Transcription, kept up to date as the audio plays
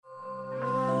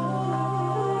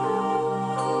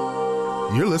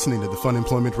You're listening to the Fun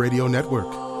Employment Radio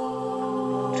Network. The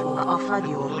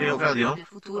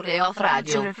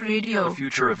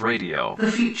future of radio.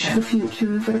 The future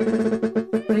of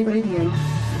radio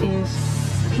is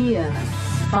here.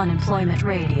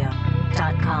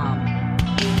 FunemploymentRadio.com.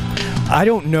 I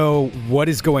don't know what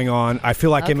is going on. I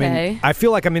feel like I'm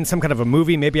in some kind of a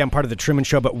movie. Maybe I'm part of the Truman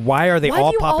Show, but why are they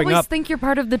all popping up? Why do you always think you're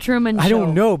part of the Truman Show? I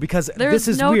don't know, because this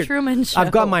is no weird. Truman Show.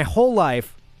 I've gone my whole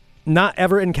life not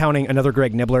ever encountering another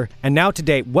Greg Nibbler, and now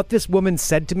today, what this woman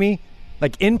said to me,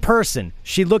 like in person,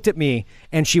 she looked at me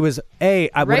and she was when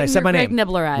I said my name, Greg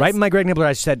Nibbler eyes. Right in my Greg Nibbler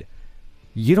eyes, she said,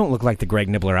 "You don't look like the Greg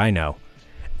Nibbler I know,"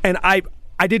 and I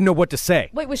didn't know what to say.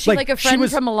 Wait, was she like a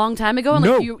friend from a long time ago? And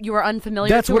no, you were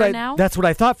unfamiliar to her now? That's what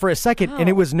I thought for a second. And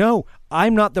it was, no,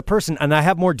 I'm not the person. And I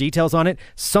have more details on it.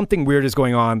 Something weird is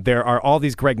going on. There are all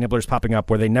these Greg Nibblers popping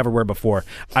up where they never were before.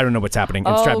 I don't know what's happening.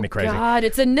 It's driving me crazy. Oh, God,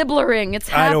 it's a nibbling. It's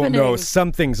happening. I don't know.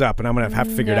 Something's up, and I'm going to have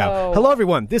to figure it out. Hello,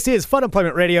 everyone. This is Fun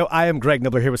Employment Radio. I am Greg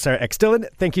Nibbler here with Sarah X. Dillon.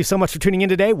 Thank you so much for tuning in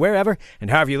today, wherever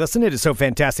and however you listen. It is so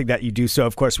fantastic that you do so.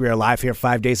 Of course, we are live here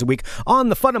 5 days a week on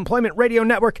the Fun Employment Radio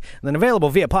Network, and then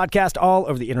available via podcast all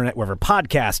over the internet, wherever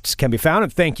podcasts can be found.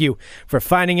 And thank you for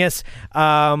finding us.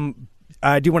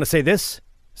 I do want to say this,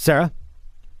 Sarah.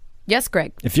 Yes,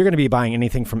 Greg. If you're going to be buying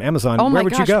anything from Amazon, where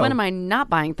would you go? When am I not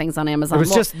buying things on Amazon? It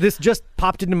was this just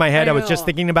popped into my head. I was just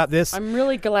thinking about this. I'm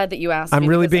really glad that you asked me. I'm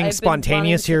really being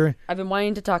spontaneous here. I've been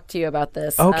wanting to talk to you about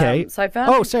this. Okay. So I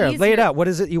found Sarah, lay it out. What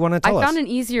is it you want to tell us? I found an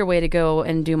easier way to go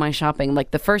and do my shopping.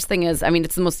 Like, the first thing is,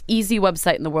 it's the most easy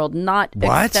website in the world. Not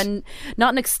an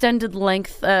extended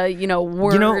length,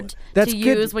 word to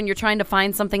use when you're trying to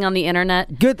find something on the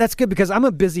internet. Good. That's good, because I'm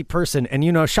a busy person,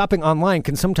 and shopping online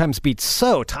can sometimes be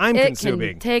so time-consuming. It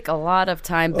can take a lot of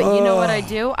time, but you know what I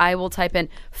do? I will type in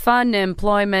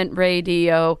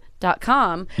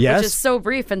funemploymentradio.com, which is so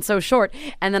brief and so short,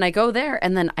 and then I go there,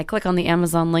 and then I click on the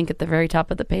Amazon link at the very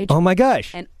top of the page. Oh my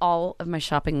gosh. And all of my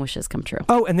shopping wishes come true.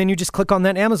 Oh, and then you just click on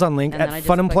that Amazon link at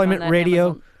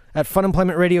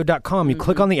funemploymentradio.com. You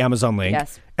click on the Amazon link,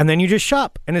 and then you just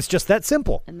shop, and it's just that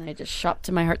simple. And then I just shop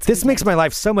to my heart's This content. makes my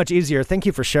life so much easier. Thank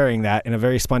you for sharing that in a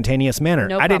very spontaneous manner.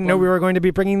 No I didn't know problem. we were going to be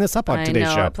bringing this up on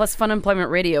today's show. Plus, Fun Employment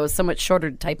Radio is so much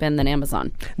shorter to type in than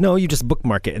Amazon. No, you just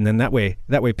bookmark it, and then that way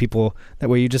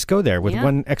you just go there with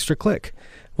one extra click.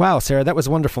 Wow, Sarah, that was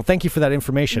wonderful. Thank you for that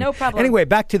information. No problem. Anyway,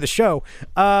 back to the show.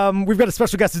 We've got a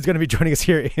special guest who's going to be joining us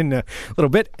here in a little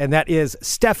bit, and that is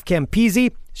STEPH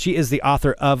CAMPISI. She is the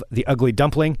author of The Ugly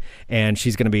Dumpling, and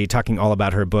she's going to be talking all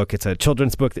about her book. It's a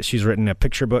children's book that she's written, a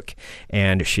picture book,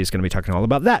 and she's going to be talking all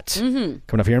about that. Coming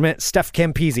up here in a minute, STEPH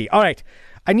CAMPISI. All right.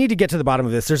 I need to get to the bottom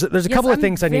of this. There's a couple of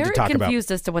things I need to talk about. I'm very confused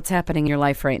as to what's happening in your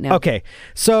life right now. Okay.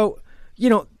 So,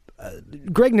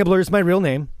 Greg Nibbler is my real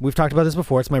name. We've talked about this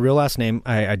before. It's my real last name.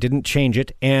 I didn't change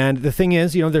it. And the thing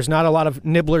is, there's not a lot of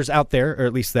Nibblers out there, or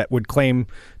at least that would claim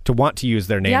to want to use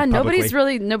their name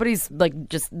publicly. Nobody's like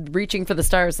just reaching for the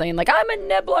stars saying like, I'm a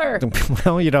Nibbler.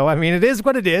 Well, it is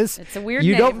what it is. It's a weird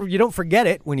name. You don't forget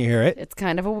it when you hear it. It's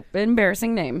kind of an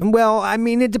embarrassing name. Well,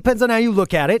 it depends on how you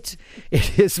look at it.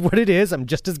 It is what it is. I'm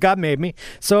just as God made me.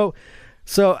 So,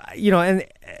 and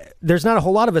there's not a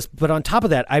whole lot of us, but on top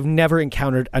of that, I've never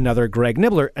encountered another Greg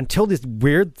Nibbler until these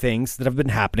weird things that have been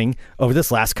happening over this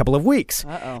last couple of weeks.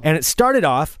 And it started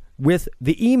off with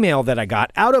the email that I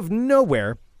got out of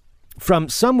nowhere from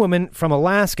some woman from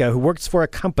Alaska who works for a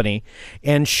company,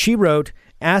 and she wrote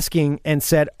asking and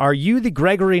said, "Are you the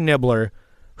Gregory Nibbler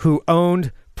who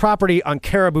owned property on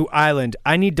Caribou Island?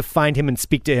 I need to find him and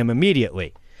speak to him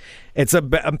immediately."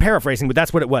 I'm paraphrasing, but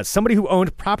that's what it was. Somebody who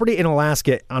owned property in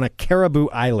Alaska on a Caribou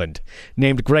Island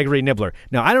named Gregory Nibbler.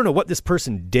 Now, I don't know what this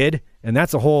person did, and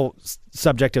that's a whole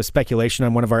subject of speculation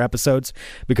on one of our episodes,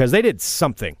 because they did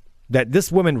something that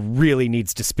this woman really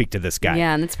needs to speak to this guy.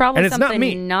 Yeah, and it's probably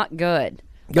something not good.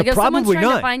 Like if someone's trying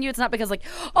to find you, it's not because like,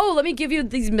 oh, let me give you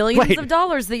these millions of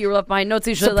dollars that you left behind. No, it's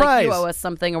usually like you owe us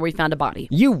something or we found a body.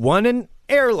 You won an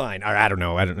airline. Or I don't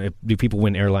know. Do people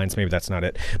win airlines? Maybe that's not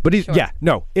it. But it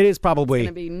is probably. It's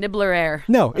going to be Nibbler Air.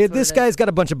 No, this guy's got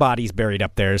a bunch of bodies buried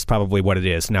up there is probably what it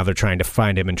is. Now they're trying to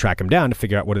find him and track him down to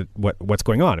figure out what's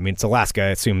going on. It's Alaska. I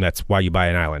assume that's why you buy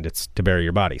an island. It's to bury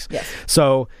your bodies. Yes.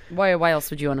 So why else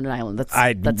would you own an island?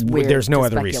 That's weird. There's no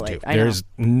other reason to. There's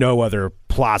no other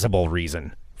plausible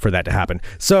reason for that to happen.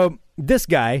 So this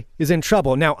guy is in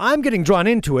trouble. Now, I'm getting drawn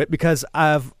into it because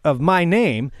of my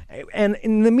name. And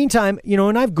in the meantime,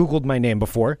 and I've Googled my name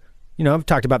before. I've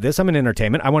talked about this. I'm in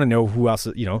entertainment. I want to know who else,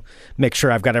 make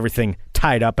sure I've got everything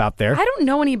tied up out there. I don't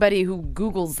know anybody who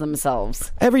Googles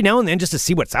themselves. Every now and then just to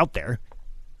see what's out there.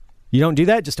 You don't do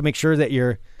that just to make sure that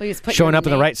you're showing up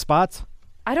in the right spots?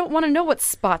 I don't want to know what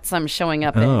spots I'm showing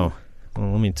up in.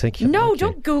 Well, let me take you. No,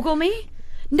 don't Google me.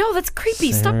 No, that's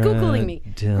creepy. Stop Googling me.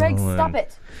 Dylan. Greg, stop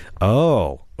it.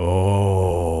 Oh.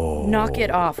 Knock it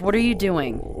off. What are you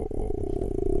doing?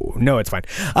 No, it's fine.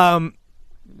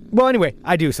 Well, anyway,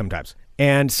 I do sometimes.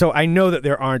 And so I know that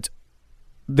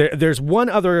there's one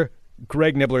other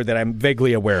Greg Nibbler that I'm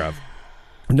vaguely aware of.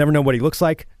 I never know what he looks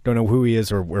like, don't know who he is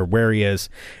or where he is,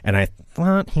 and I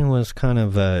thought he was kind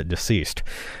of deceased.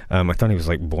 I thought he was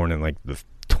like born in like the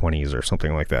 20s or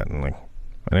something like that, and like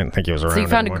I didn't think he was around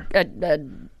anymore. So you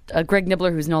found a Greg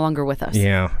Nibbler who's no longer with us.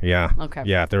 Yeah. Okay.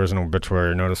 Yeah, there was an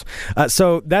obituary notice.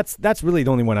 So that's really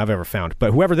the only one I've ever found.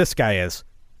 But whoever this guy is,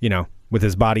 with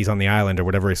his bodies on the island or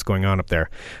whatever is going on up there,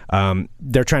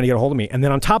 they're trying to get a hold of me. And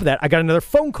then on top of that, I got another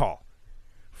phone call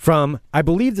from, I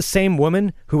believe, the same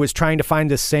woman who was trying to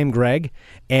find this same Greg,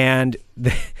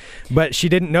 but she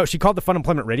didn't know. She called the Fun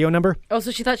Employment Radio number. Oh, so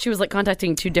she thought she was like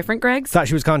contacting two different Gregs? Thought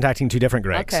she was contacting two different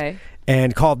Gregs. Okay.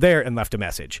 And called there and left a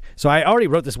message. So I already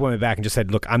wrote this woman back and just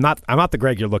said, look, I'm not the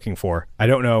Greg you're looking for. I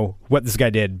don't know what this guy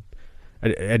did. I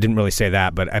didn't really say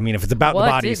that, but I mean, if it's about the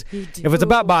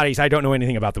bodies, I don't know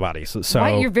anything about the bodies. So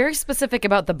why? You're very specific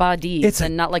about the bodies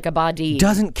and not like a body.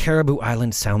 Doesn't Caribou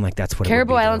Island sound like that's what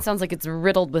Caribou it would be, Island sounds like it's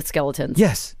riddled with skeletons.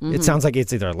 Yes. Mm-hmm. It sounds like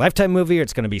it's either a Lifetime movie or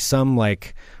it's going to be some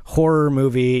like horror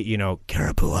movie,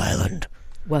 Caribou Island.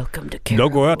 Welcome to Caribou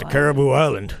Don't go out to Caribou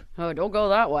Island. Oh, don't go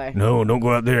that way. No, don't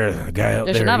go out there. The guy out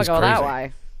there, should never go crazy. that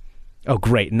way. Oh,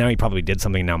 great. Now he probably did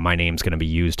something. Now my name's going to be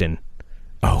used in...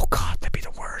 Oh, God, that'd be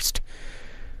the worst.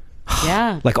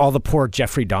 Yeah. Like all the poor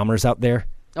Jeffrey Dahmers out there.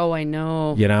 Oh, I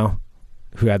know.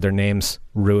 Who had their names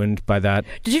ruined by that.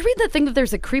 Did you read that thing that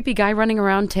there's a creepy guy running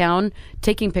around town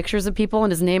taking pictures of people,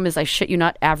 and his name is, I shit you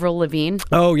not, Avril Lavigne?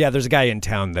 Oh, yeah, there's a guy in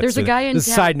town. There's a guy in town.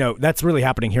 Side note, that's really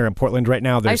happening here in Portland right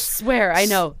now. I swear, I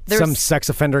know. There's some sex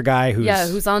offender guy who's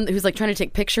like trying to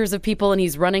take pictures of people, and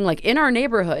he's running like in our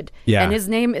neighborhood. Yeah. And his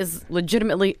name is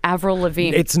legitimately Avril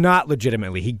Lavigne. It's not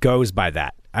legitimately. He goes by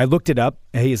that. I looked it up.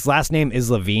 His last name is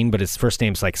Lavigne, but his first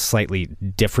name's like slightly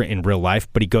different in real life,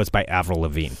 but he goes by Avril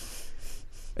Lavigne.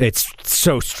 It's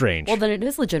so strange. Well, then it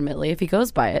is legitimately if he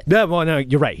goes by it. No, well, no,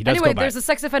 you're right. He does go by there's a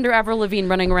sex offender, Avril Lavigne,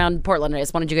 running around Portland. I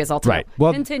just wanted you guys all to know.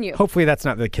 Well, continue. Hopefully that's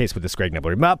not the case with this Greg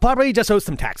Nibbler. Probably he just owes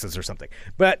some taxes or something.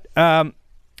 But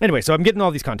anyway, so I'm getting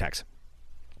all these contacts.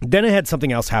 Then I had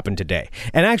something else happen today.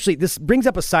 And actually, this brings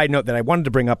up a side note that I wanted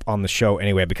to bring up on the show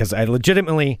anyway, because I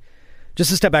legitimately... Just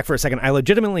to step back for a second, I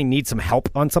legitimately need some help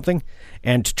on something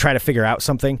and to try to figure out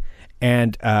something.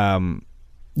 And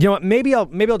you know what? Maybe I'll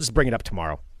just bring it up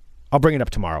tomorrow. I'll bring it up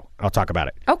tomorrow. I'll talk about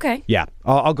it. Okay. Yeah,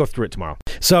 I'll go through it tomorrow.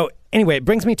 So anyway, it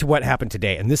brings me to what happened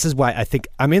today. And this is why I think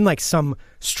I'm in like some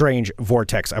strange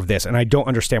vortex of this, and I don't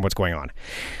understand what's going on.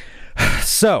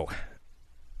 So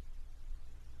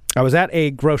I was at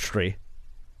a grocery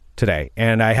today,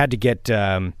 and I had to get...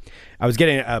 I was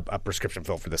getting a prescription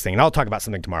filled for this thing, and I'll talk about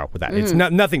something tomorrow with that. It's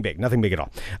nothing big at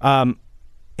all.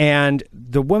 And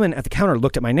the woman at the counter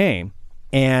looked at my name,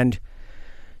 and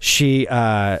she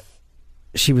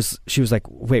was like,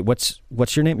 "Wait,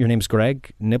 what's your name? Your name's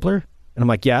Greg Nibbler?" And I'm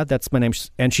like, "Yeah, that's my name."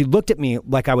 And she looked at me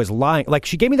like I was lying. Like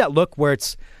she gave me that look where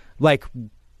it's like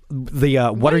the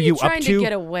 "What are you up to?"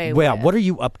 Get away well, with? What are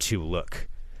you up to? Look.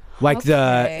 Like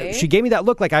she gave me that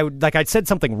look like I'd said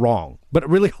something wrong, but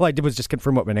really all I did was just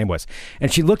confirm what my name was.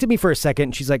 And she looked at me for a second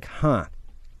and she's like, "Huh,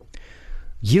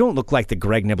 you don't look like the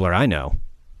Greg Nibbler I know."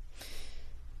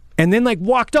 And then like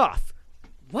walked off.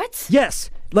 What? Yes,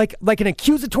 like an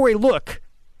accusatory look,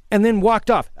 and then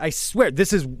walked off. I swear,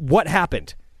 this is what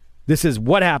happened.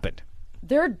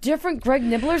 There are different Greg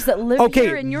Nibblers that live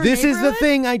here in your this neighborhood? is the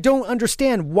thing I don't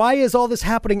understand. Why is all this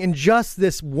happening in just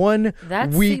this 1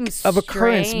 week of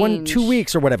occurrence, 2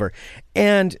 weeks or whatever?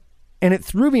 And it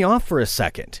threw me off for a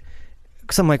second.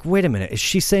 Because I'm like, wait a minute, is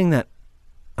she saying that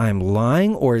I'm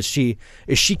lying? Or is she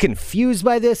confused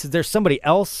by this? Is there somebody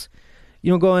else,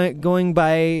 going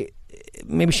by,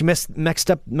 maybe she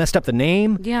messed up the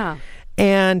name? Yeah.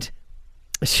 And...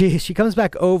 She comes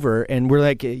back over and we're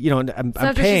like, I'm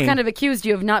after paying. She's kind of accused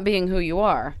you of not being who you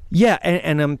are. Yeah,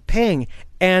 and I'm paying,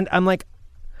 and I'm like,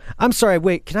 I'm sorry,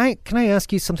 wait, can I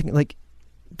ask you something? Like,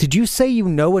 did you say you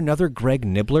know another Greg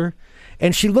Nibbler?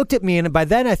 And she looked at me, and by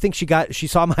then I think she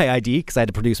saw my ID because I had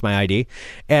to produce my ID,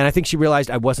 and I think she realized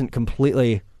I wasn't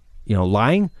completely,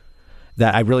 lying,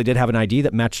 that I really did have an ID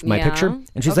that matched my picture.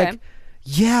 And she's like,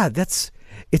 yeah,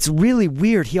 it's really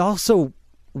weird. He also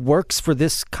works for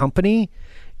this company.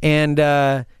 And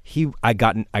I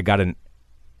got an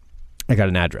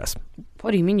address.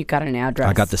 What do you mean you got an address?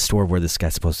 I got the store where this guy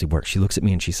supposedly works. She looks at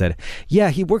me and she said,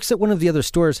 "Yeah, he works at one of the other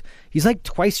stores. He's like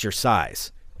twice your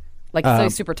size. Like so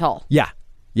he's super tall." Yeah.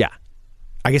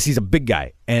 I guess he's a big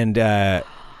guy. And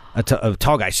a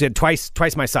tall guy. She said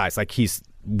twice my size, like he's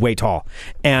way tall.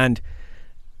 And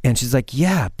she's like,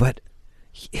 yeah, but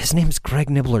his name's Greg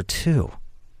Nibbler too.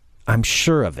 I'm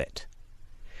sure of it.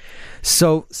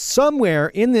 So somewhere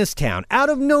in this town, out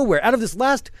of nowhere, out of this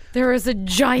last... There is a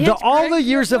giant all the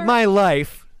years of my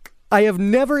life, I have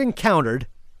never encountered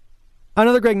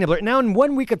another Greg Nibbler. Now in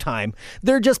 1 week of time,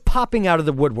 they're just popping out of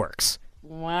the woodworks.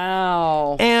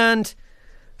 Wow. And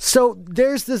so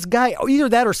there's this guy, either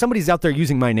that or somebody's out there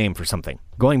using my name for something,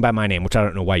 going by my name, which I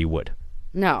don't know why you would.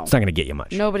 No. It's not going to get you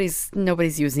much.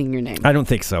 Nobody's using your name. I don't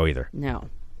think so either. No.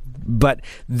 But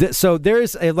so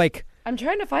there's a I'm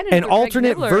trying to find an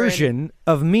alternate version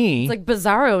of me. It's like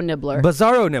Bizarro Nibbler.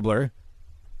 Bizarro Nibbler,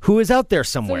 who is out there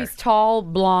somewhere. So he's tall,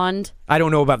 blonde. I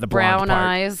don't know about the blonde brown part.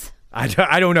 eyes.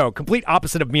 I don't know. Complete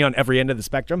opposite of me on every end of the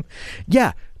spectrum.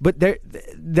 Yeah, but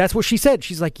that's what she said.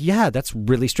 She's like, yeah, that's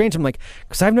really strange. I'm like,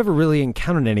 because I've never really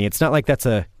encountered any. It's not like that's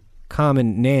a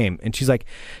common name. And she's like,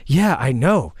 yeah, I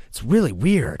know. It's really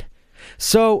weird.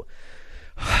 So...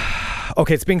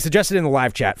 Okay, it's being suggested in the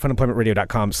live chat,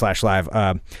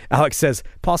 funemploymentradio.com/live. Alex says,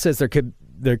 Paul says there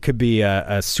could be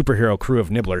a superhero crew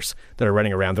of nibblers that are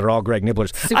running around. They're all Greg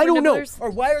Nibblers. I don't know. Or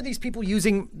why are these people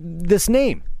using this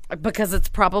name? Because it's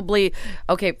probably...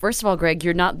 Okay, first of all, Greg,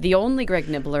 you're not the only Greg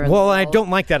Nibbler in the world. I don't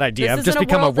like that idea. I've just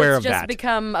become aware of that. This just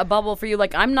become a bubble for you.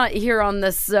 Like, I'm not here on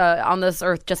this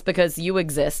earth just because you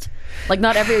exist. Like,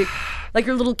 not every... Like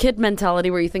your little kid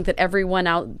mentality where you think that everyone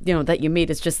out, that you meet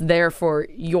is just there for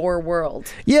your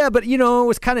world. Yeah, but, it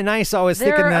was kind of nice always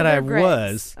thinking that I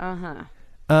was. Uh-huh.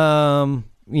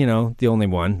 The only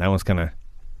one. That was kind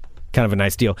of a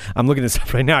nice deal. I'm looking this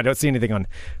up right now. I don't see anything on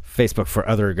Facebook for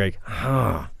other Greg.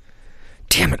 Oh,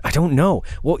 damn it. I don't know.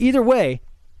 Well, either way,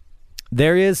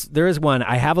 there is one.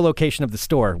 I have a location of the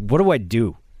store. What do I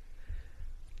do?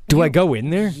 Do I go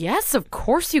in there? Yes, of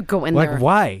course you go in there. Like,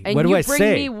 why? And what do I say? And you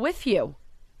bring me with you.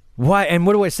 Why? And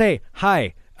what do I say?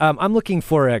 Hi, I'm looking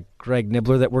for a Greg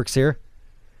Nibbler that works here.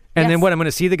 And then what? I'm going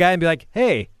to see the guy and be like,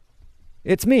 hey,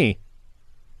 it's me,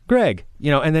 Greg.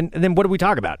 And then what do we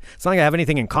talk about? It's not like I have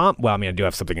anything in common. Well, I mean, I do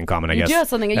have something in common, I guess. You do have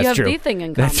something. That's you have true. the thing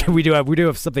in common. We do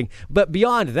have something. But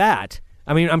beyond that,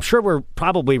 I mean, I'm sure we're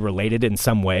probably related in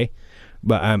some way.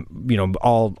 But,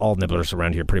 all nibblers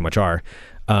around here pretty much are.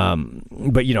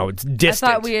 But it's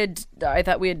distant. I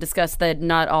thought we had discussed that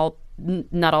not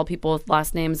all people with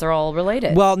last names are all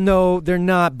related. Well, no, they're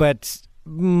not. But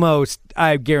most,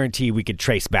 I guarantee, we could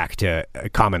trace back to a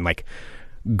common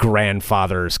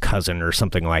grandfather's cousin or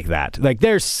something like that. Like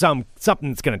there's something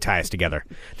that's going to tie us together.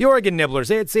 The Oregon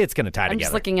Nibblers, it's going to tie together. I'm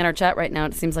just looking at our chat right now.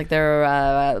 It seems like there.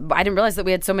 I didn't realize that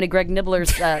we had so many Greg Nibblers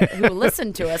who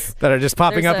listen to us. That are just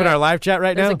popping up in our live chat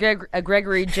right now. There's a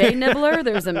Gregory J. Nibbler.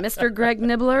 There's a Mr. Greg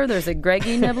Nibbler. There's a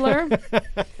Greggy Nibbler.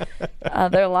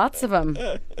 There are lots of them.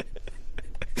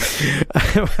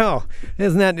 Well,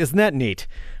 isn't that neat,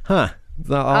 huh?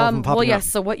 Well, yes.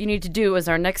 So what you need to do is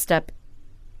our next step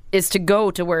is to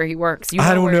go to where he works.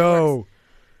 I don't know.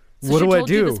 So what do I do? She told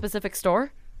you the specific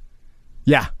store?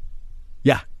 Yeah.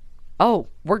 Oh,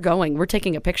 we're going. We're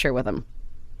taking a picture with him.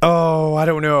 Oh, I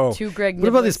don't know. Two Greg Nibblers. What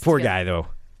about this poor guy, though?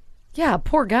 Yeah,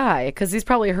 poor guy, because he's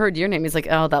probably heard your name. He's like,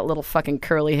 oh, that little fucking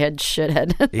curly head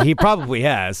shithead. He probably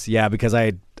has, yeah, because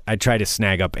I try to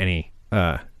snag up any.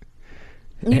 You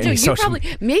do. You probably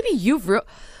maybe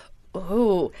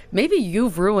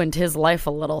you've ruined his life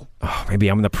a little. Oh, maybe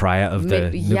I'm the pariah of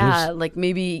the Nibblers? Yeah,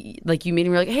 maybe you meet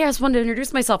him, you're like, hey, I just wanted to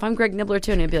introduce myself. I'm Greg Nibbler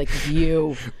too, and he'd be like,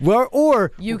 you. Well,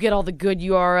 or you get all the good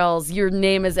URLs. Your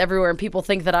name is everywhere, and people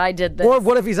think that I did this. Or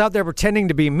what if he's out there pretending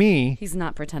to be me? He's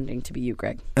not pretending to be you,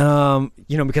 Greg.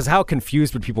 Because how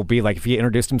confused would people be? Like if he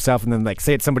introduced himself and then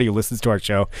say it's somebody who listens to our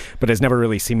show but has never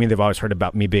really seen me. They've always heard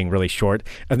about me being really short,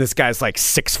 and this guy's like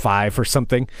 6'5" or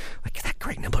something. Like that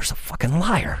Greg Nibbler's a fucking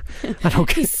liar. I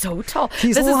don't. He's so tall.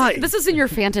 He's lying. This is in your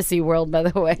fantasy world, by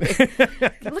the way.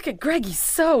 Look at Greg. He's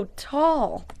so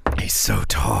tall. He's so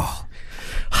tall.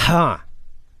 Huh.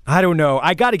 I don't know.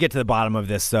 I got to get to the bottom of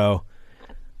this, though.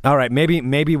 All right.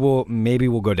 Maybe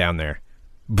we'll go down there.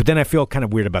 But then I feel kind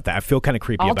of weird about that. I feel kind of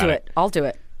creepy about it. I'll do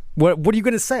it. What are you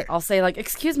going to say? I'll say,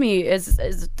 excuse me,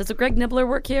 does a Greg Nibbler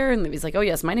work here? And he's like, oh,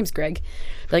 yes, my name's Greg.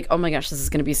 Like, oh, my gosh, this is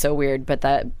going to be so weird. But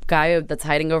that guy that's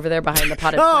hiding over there behind the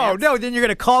potted plants. Oh, no, then you're going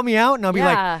to call me out? And I'll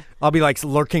be like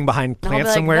lurking behind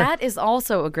plants somewhere? That is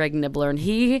also a Greg Nibbler. And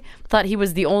he thought he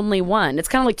was the only one. It's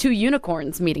kind of like two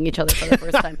unicorns meeting each other for the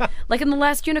first time. Like in The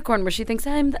Last Unicorn, where she thinks,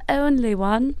 I'm the only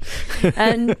one.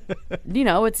 And,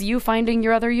 it's you finding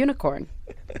your other unicorn.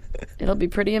 It'll be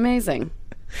pretty amazing.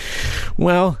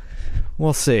 Well,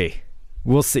 we'll see.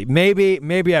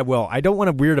 Maybe I will. I don't want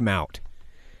to weird him out.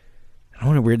 I don't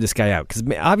want to weird this guy out because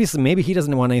obviously maybe he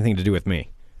doesn't want anything to do with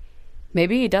me.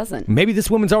 Maybe he doesn't. Maybe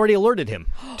this woman's already alerted him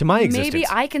to my existence. Maybe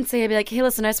I can say, I'd be like, hey,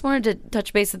 listen, I just wanted to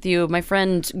touch base with you. My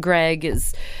friend Greg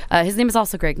is, his name is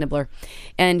also Greg Nibbler,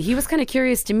 and he was kind of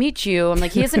curious to meet you. I'm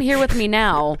like, he isn't here with me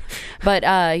now, but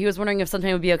he was wondering if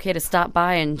sometime it would be okay to stop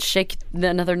by and shake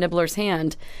another Nibbler's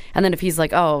hand. And then if he's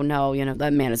like, oh, no,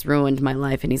 that man has ruined my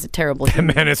life, and he's a terrible human.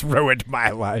 That man has ruined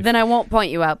my life. Then I won't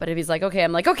point you out, but if he's like, okay,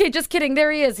 I'm like, okay, just kidding.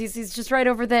 There he is. He's just right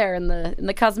over there in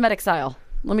the cosmetics aisle.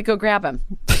 Let me go grab him.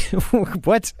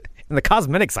 What? In the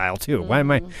cosmetics aisle, too. Why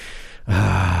am I...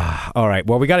 all right.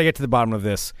 Well, we got to get to the bottom of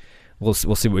this. We'll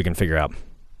see what we can figure out.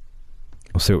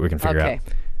 Okay.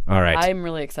 All right. I'm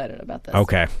really excited about this.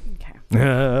 Okay.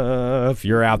 If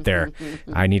you're out there,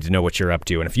 I need to know what you're up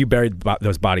to. And if you buried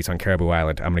those bodies on Caribou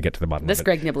Island, I'm going to get to the bottom of it. This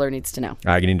Greg Nibbler needs to know.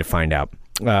 I need to find out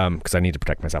because I need to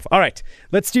protect myself. All right.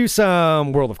 Let's do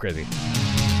some World of Crazy.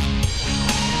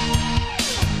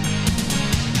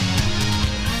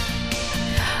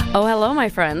 Oh, hello, my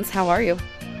friends. How are you?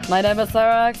 My name is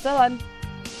Sarah Excelon.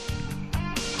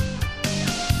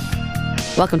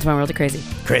 Welcome to my World of Crazy.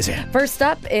 Crazy. First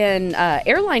up in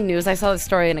airline news, I saw this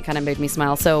story and it kind of made me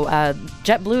smile. So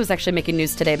JetBlue is actually making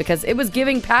news today because it was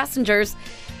giving passengers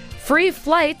free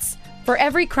flights for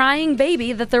every crying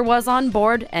baby that there was on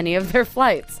board any of their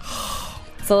flights.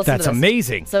 So listen That's to this.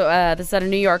 amazing. So this is out of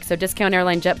New York. So discount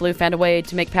airline JetBlue found a way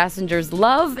to make passengers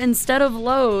love instead of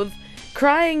loathe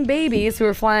crying babies who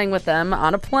are flying with them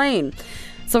on a plane.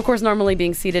 So, of course, normally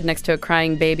being seated next to a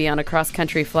crying baby on a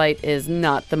cross-country flight is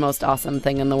not the most awesome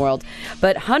thing in the world.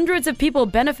 But hundreds of people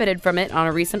benefited from it on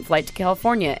a recent flight to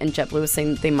California, and JetBlue is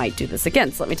saying they might do this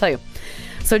again, so let me tell you.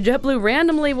 So JetBlue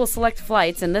randomly will select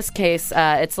flights. In this case,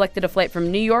 it selected a flight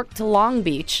from New York to Long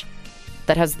Beach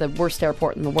that has the worst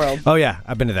airport in the world. Oh, yeah.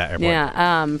 I've been to that airport.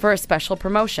 Yeah, for a special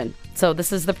promotion. So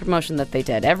this is the promotion that they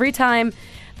did. Every time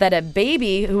that a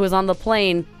baby who was on the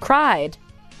plane cried,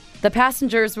 the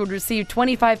passengers would receive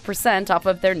 25% off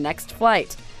of their next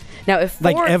flight. Now, if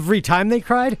every time they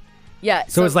cried? Yeah.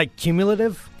 So it was like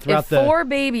cumulative throughout if 4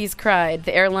 babies cried,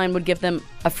 the airline would give them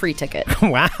a free ticket.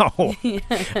 Wow.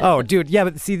 Oh, dude. Yeah,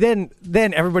 but see, then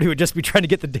everybody would just be trying to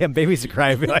get the damn babies to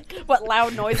cry and be like... What,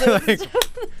 loud noises?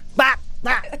 Bah,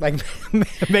 bah, like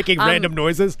making random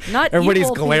noises. Not Everybody's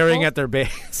evil glaring people. at their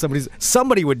baby.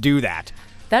 Somebody would do that.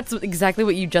 That's exactly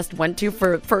what you just went to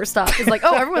for first off. It's like,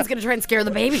 oh, everyone's going to try and scare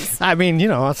the babies. I mean,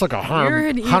 it's like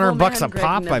 $100 a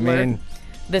pop. Nibbler. I mean...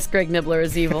 This Greg Nibbler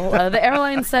is evil. The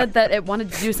airline said that it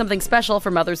wanted to do something special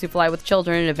for mothers who fly with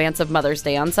children in advance of Mother's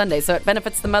Day on Sunday. So it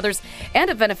benefits the mothers and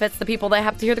it benefits the people that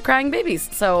have to hear the crying babies.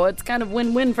 So it's kind of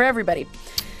win-win for everybody.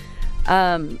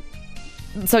 So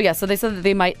they said that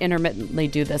they might intermittently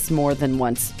do this more than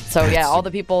once. So all the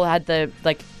people had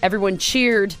everyone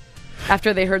cheered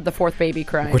after they heard the 4th baby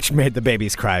cry. Which made the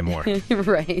babies cry more.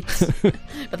 Right.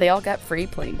 But they all got free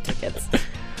plane tickets.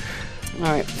 All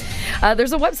right.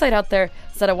 There's a website out there.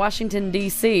 It's out of Washington,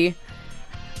 D.C.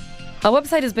 A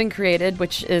website has been created,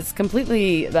 which is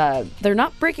completely... they're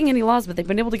not breaking any laws, but they've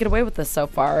been able to get away with this so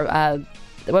far.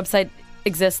 The website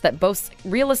exists that boasts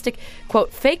realistic,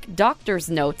 quote, fake doctor's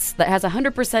notes that has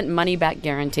 100% money-back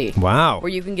guarantee. Wow.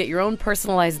 Where you can get your own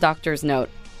personalized doctor's note,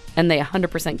 and they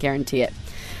 100% guarantee it.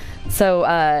 So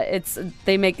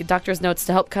they make doctor's notes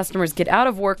to help customers get out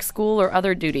of work, school, or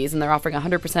other duties, and they're offering a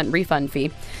 100% refund fee.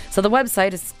 So the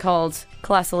website is called,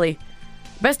 classily,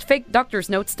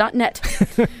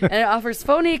 bestfakedoctorsnotes.net. And it offers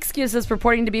phony excuses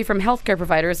purporting to be from healthcare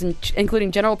providers,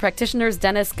 including general practitioners,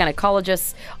 dentists,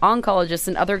 gynecologists, oncologists,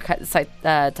 and other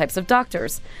types of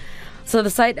doctors. So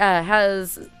the site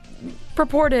has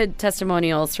purported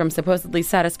testimonials from supposedly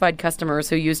satisfied customers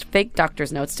who used fake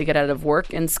doctor's notes to get out of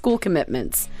work and school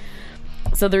commitments.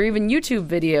 So there are even YouTube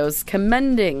videos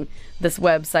commending this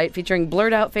website featuring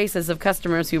blurred out faces of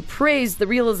customers who praised the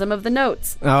realism of the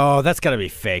notes. Oh, that's got to be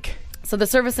fake. So the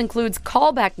service includes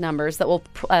callback numbers that will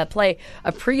play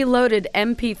a preloaded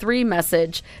MP3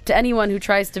 message to anyone who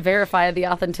tries to verify the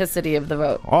authenticity of the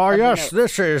vote. Oh, yes,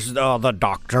 this is the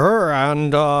doctor,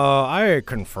 and I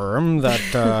confirm that...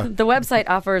 The website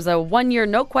offers a 1-year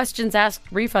no-questions-asked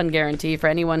refund guarantee for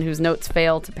anyone whose notes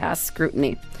fail to pass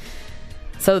scrutiny.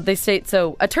 So they state,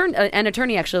 an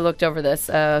attorney actually looked over this,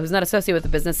 who's not associated with the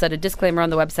business, said a disclaimer on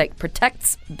the website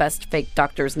protects Best Fake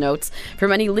Doctor's Notes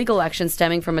from any legal action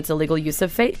stemming from its illegal use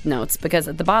of fake notes, because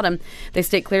at the bottom, they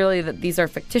state clearly that these are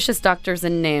fictitious doctors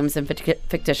and names and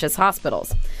fictitious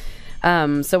hospitals.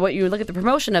 So what you look at the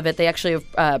promotion of it, they actually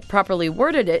have properly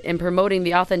worded it in promoting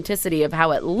the authenticity of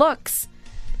how it looks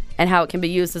and how it can be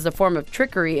used as a form of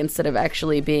trickery instead of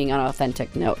actually being an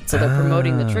authentic note. So they're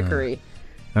promoting the trickery.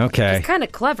 Okay. It's kind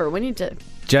of clever. We need to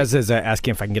Jez is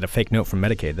asking if I can get a fake note from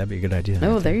Medicaid. That'd be a good idea.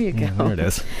 Oh, there you go. Yeah, there it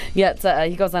is. Yeah,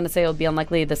 he goes on to say it'll be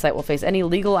unlikely the site will face any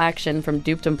legal action from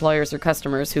duped employers or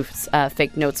customers whose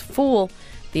fake notes fool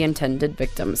the intended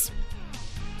victims.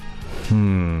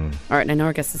 All right, I know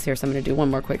our guest is here, so I'm going to do one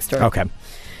more quick story. Okay.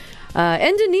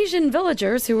 Indonesian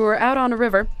villagers who were out on a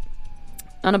river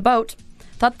on a boat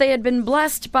thought they had been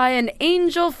blessed by an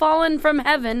angel fallen from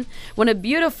heaven when a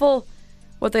beautiful,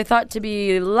 what they thought to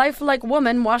be lifelike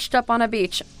woman washed up on a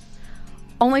beach,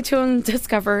 only to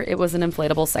discover it was an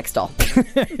inflatable sex doll.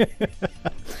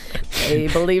 They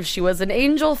believe she was an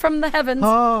angel from the heavens.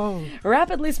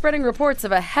 Rapidly spreading reports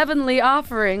of a heavenly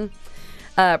offering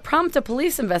prompt a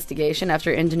police investigation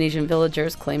after Indonesian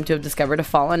villagers claimed to have discovered a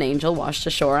fallen angel washed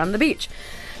ashore on the beach.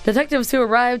 Detectives who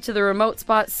arrived to the remote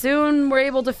spot soon were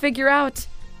able to figure out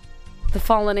the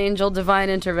fallen angel divine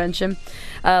intervention.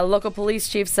 Local police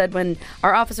chief said when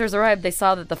our officers arrived, they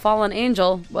saw that the fallen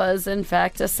angel was, in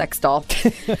fact, a sex doll.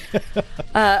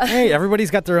 Hey, everybody's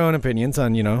got their own opinions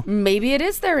on, Maybe it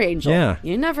is their angel. Yeah.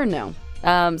 You never know.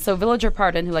 So villager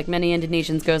Pardon, who like many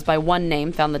Indonesians goes by one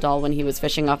name, found the doll when he was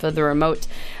fishing off of the remote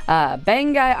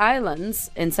Banggai Islands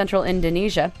in central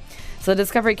Indonesia. So the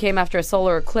discovery came after a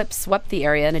solar eclipse swept the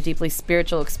area in a deeply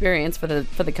spiritual experience for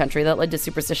the country that led to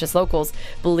superstitious locals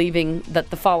believing that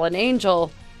the fallen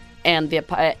angel and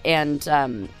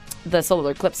the solar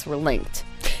eclipse were linked,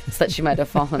 so that she might have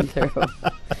fallen through.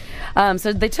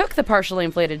 So they took the partially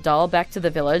inflated doll back to the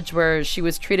village where she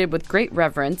was treated with great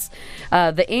reverence.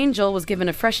 The angel was given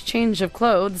a fresh change of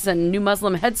clothes and new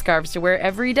Muslim headscarves to wear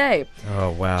every day. Oh,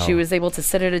 wow. She was able to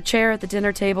sit at a chair at the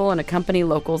dinner table and accompany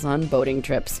locals on boating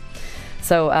trips.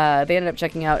 So they ended up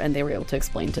checking out, and they were able to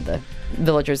explain to the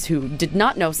villagers who did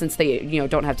not know, since they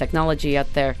don't have technology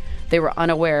out there, they were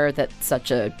unaware that such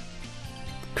a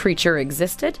creature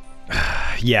existed.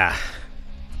 Yeah.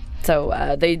 So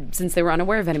since they were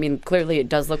unaware of it, clearly it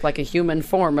does look like a human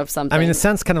form of something. It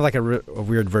sounds kind of like a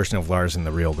weird version of Lars and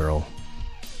the Real Girl.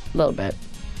 A little bit.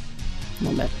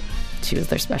 She was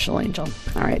their special angel.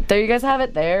 All right, there you guys have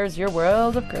it. There's your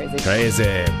world of crazy.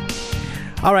 Crazy.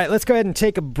 All right, let's go ahead and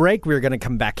take a break. We're going to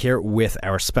come back here with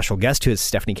our special guest, who is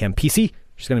Stephanie CAMPISI.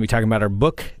 She's going to be talking about her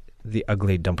book, The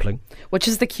Ugly Dumpling. Which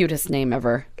is the cutest name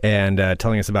ever. And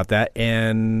telling us about that.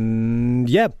 And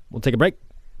yeah, we'll take a break.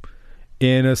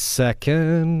 In a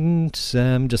second,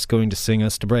 I'm just going to sing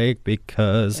us to break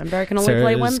because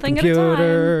Sarah's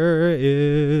computer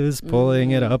is pulling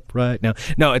it up right now.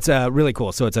 No, it's really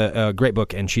cool. So it's a great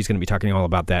book, and she's going to be talking all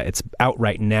about that. It's out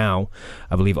right now,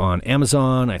 I believe, on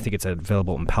Amazon. I think it's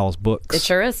available in Powell's Books. It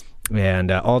sure is. And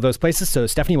all those places. So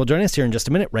Stephanie will join us here in just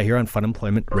a minute, right here on Fun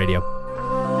Employment Radio.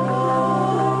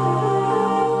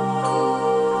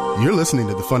 You're listening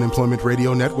to the Fun Employment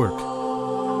Radio Network.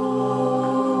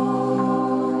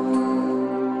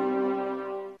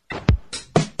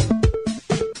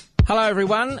 Hello,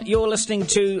 everyone. You're listening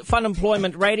to Fun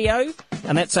Employment Radio,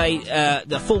 and that's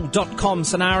the full .com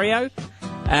scenario.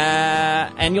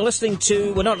 And you're listening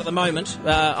to, well, not at the moment,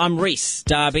 I'm Reese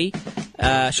Darby. Should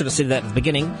have said that at the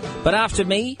beginning. But after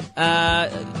me,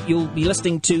 you'll be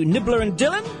listening to Nibbler and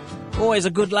Dylan. Always a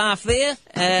good laugh there.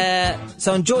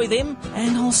 So enjoy them,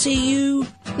 and I'll see you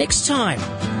next time.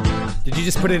 Did you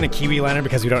just put in a Kiwi liner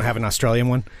because we don't have an Australian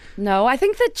one? No, I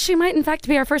think that she might, in fact,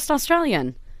 be our first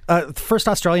Australian. First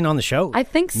Australian on the show? I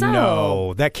think so.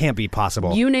 No, that can't be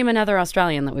possible. You name another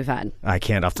Australian that we've had. I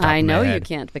can't off the top of my head. I know you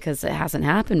can't because it hasn't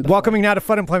happened before. Welcoming now to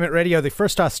Fun Employment Radio, the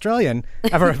first Australian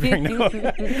ever appearing.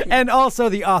 And also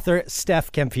the author,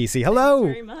 Steph CAMPISI. Hello.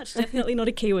 Thank you very much. Definitely not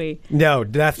a Kiwi. No,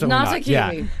 definitely not. Not a Kiwi.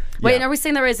 Yeah. Wait, are we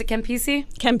saying that right? Is it CAMPISI?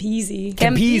 CAMPISI.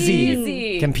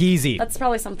 CAMPISI. That's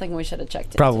probably something we should have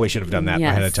checked. Probably should have done that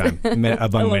ahead of time, among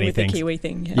Along many with things. The Kiwi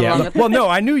thing. Yeah. Well, no,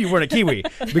 I knew you weren't a Kiwi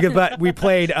but we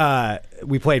played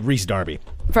Reese Darby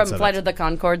from Flight of the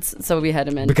Conchords, so we had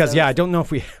him in. Because I don't know if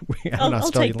we have an Australian.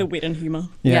 I'll take the wit and humor.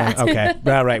 Yeah. Okay.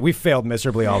 All right. We failed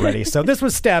miserably already. So this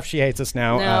was Steph. She hates us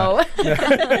now. No.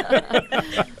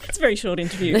 It's a very short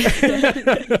interview.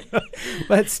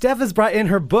 But Steph has brought in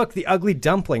her book, The Ugly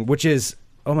Dumpling, which is,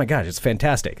 oh my gosh, it's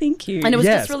fantastic. Thank you. And it was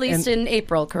just released in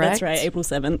April, correct? That's right, April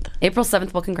 7th. April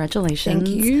 7th. Well, congratulations.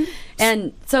 Thank you.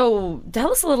 And so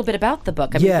tell us a little bit about the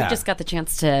book. I mean, we just got the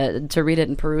chance to read it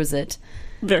and peruse it.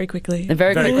 Very quickly.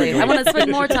 Very quickly. I want to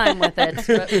spend more time with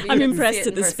it. I'm impressed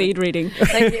at the speed reading.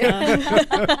 Thank you.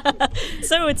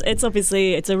 So it's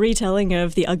obviously a retelling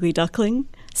of The Ugly Duckling.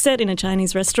 set in a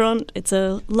Chinese restaurant. It's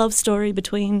a love story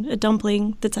between a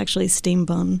dumpling that's actually steam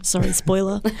bun, sorry,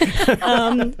 spoiler,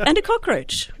 and a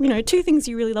cockroach. You know, two things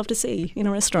you really love to see in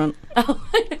a restaurant. Oh,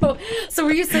 I know. So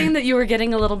were you saying that you were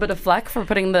getting a little bit of flack for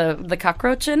putting the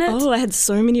cockroach in it? Oh, I had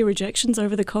so many rejections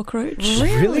over the cockroach.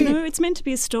 Really? No, it's meant to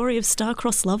be a story of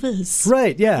star-crossed lovers.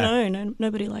 Right, yeah. No,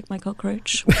 nobody liked my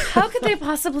cockroach. How could they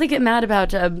possibly get mad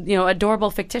about adorable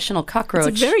fictional cockroach?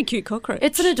 It's a very cute cockroach.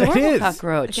 It's an adorable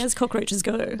cockroach. As cockroaches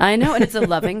go. I know, and it's a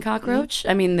loving cockroach.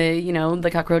 I mean, the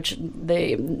cockroach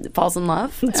falls in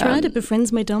love. That's right. It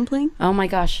befriends my dumpling. Oh my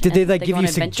gosh! Did they give go you on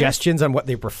adventures? suggestions on what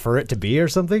they prefer it to be or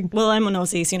something? Well, I'm an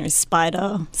Aussies,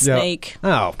 spider, snake,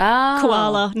 Oh. Oh.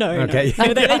 koala. No, Okay.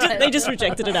 no. They just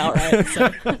rejected it outright.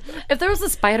 So. If there was a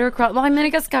spider, I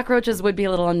guess cockroaches would be a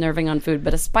little unnerving on food,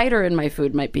 but a spider in my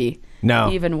food might be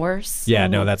even worse. Yeah,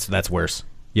 no, that's worse.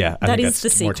 Yeah, I That think is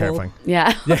that's the more sequel. terrifying.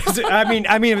 Yeah. Yes, I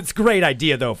mean, it's a great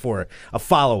idea though for a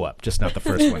follow-up, just not the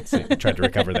first one. So you tried to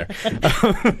recover there.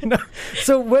 No.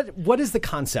 So what is the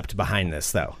concept behind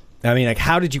this though? I mean, like,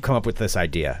 how did you come up with this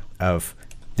idea of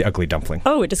the Ugly Dumpling?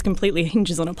 Oh, it just completely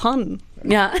hinges on a pun.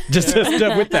 Yeah. Just with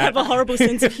I that. have a horrible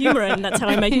sense of humor, and that's how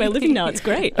I make my living now. It's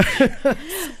great.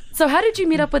 So how did you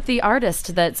meet up with the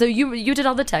artist so you did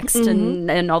all the text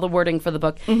and all the wording for the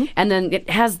book, and then it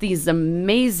has these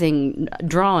amazing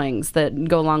drawings that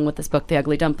go along with this book, The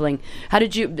Ugly Dumpling.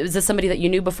 Is this somebody that you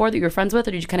knew before that you were friends with,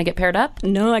 or did you kind of get paired up?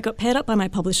 No, I got paired up by my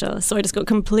publisher, so I just got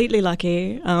completely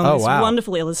lucky. This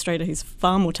wonderful illustrator who's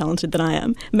far more talented than I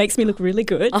am makes me look really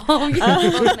good. Oh, yeah.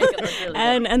 Make it look really good.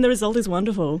 And the result is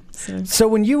wonderful. So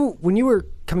when you were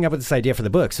coming up with this idea for the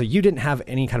book, so you didn't have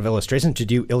any kind of illustration.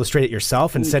 Did you illustrate it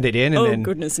yourself and send it in? And then,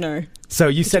 goodness, no. So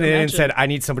you sent it in and imagine? said, I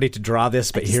need somebody to draw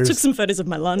this, but I just here's... took some photos of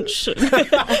my lunch.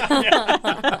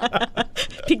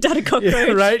 Picked out a cockroach.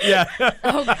 Yeah, right? Yeah.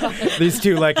 Oh, God. These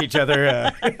two like each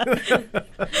other.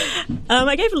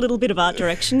 I gave a little bit of art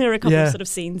direction. There are a couple Yeah. of sort of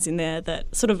scenes in there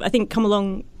that sort of, I think, come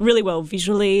along really well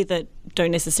visually that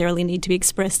don't necessarily need to be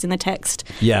expressed in the text.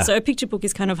 Yeah. So a picture book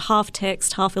is kind of half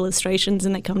text, half illustrations,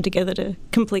 and they come together to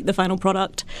complete the final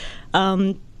product.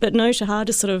 But no, Shahar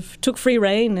just sort of took free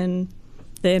rein, and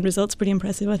the end result's pretty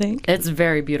impressive, I think. It's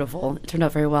very beautiful. It turned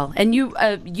out very well. And you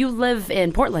live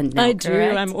in Portland now, I do.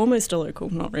 correct? I'm almost a local,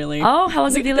 not really. Oh, how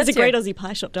long have you lived There's a great here? Aussie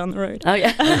pie shop down the road. Oh,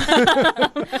 yeah.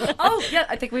 Oh, yeah,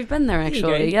 I think we've been there,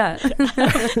 actually. There Yeah.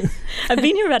 I've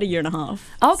been here about a year and a half.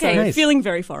 Okay. So Nice. feeling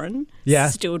very foreign. Yeah.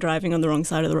 Still driving on the wrong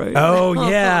side of the road. Oh,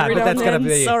 yeah. Sorry, But that's got to Dublin.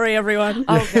 be... Sorry, everyone.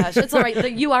 Oh, gosh. It's all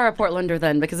right. You are a Portlander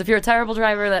then, because if you're a terrible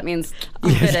driver, that means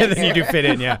you fit in. Then you do fit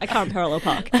in, yeah. I can't parallel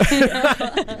park.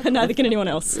 Neither can anyone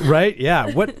else. Right? Yeah.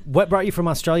 What brought you from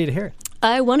Australia to here?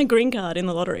 I won a green card in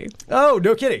the lottery. Oh,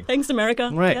 no kidding. Thanks, America.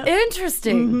 Right. Yeah.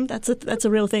 Interesting. That's a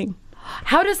real thing.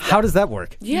 How does that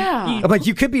work? Yeah. I'm like,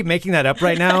 you could be making that up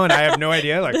right now, and I have no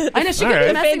idea. Like, I know she all could be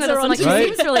right. messing with us. I'm like, she Right?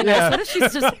 seems really nice. Yeah. What if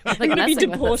she's just like I'm going to be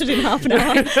messing with us? deported in half an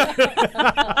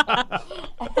hour.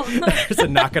 There's a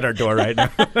knock at our door right now.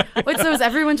 Wait, so is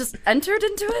everyone just entered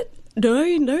into it?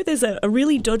 No, there's a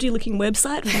really dodgy-looking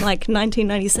website from like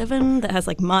 1997 that has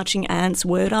like marching ants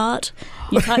word art.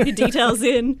 You type your details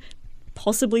in,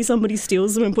 possibly somebody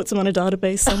steals them and puts them on a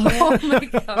database somewhere. Oh my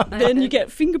God. Then you get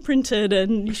fingerprinted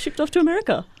and you're shipped off to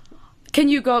America. Can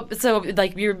you go? So,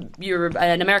 like, you're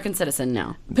an American citizen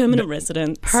now, Permanent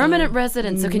resident. permanent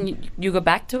resident. So, can you go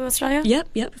back to Australia? Yep.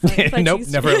 If I Nope, choose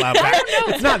to. never allowed back.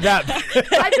 It's not that.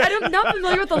 I'm not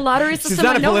familiar with the lottery system. She's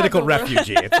not I a know how political to-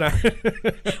 refugee. It's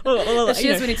not. Well, She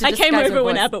you is, know, we need to I came disguise her over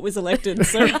when voice. Abbott was elected,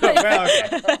 so Well,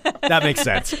 okay. That makes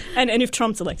sense. and if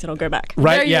Trump's elected, I'll go back.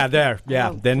 Right? There you Yeah, go. there. Yeah.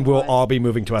 Oh, Then we'll God. all be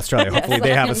moving to Australia. Hopefully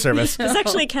they have a service. There's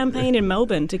actually a campaign in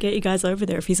Melbourne to get you guys over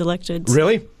there if he's elected.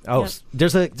 Really? Oh, Yeah.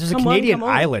 there's a Come on, Canadian come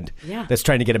on. island Yeah. that's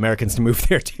trying to get Americans to move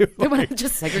there too. They want to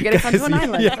just segregate us onto an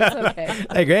island. Yeah. That's okay.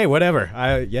 Like, hey, whatever.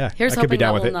 Here's I could be hoping down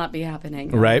that with will it. not be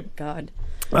happening. Right. Oh, God.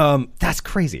 That's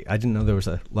crazy. I didn't know there was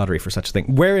a lottery for such a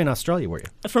thing. Where in Australia were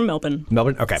you? From Melbourne.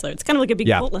 Melbourne? Okay. So it's kind of like a big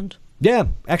Yeah. Portland. Yeah.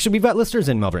 Actually, we've got listeners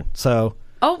in Melbourne. So,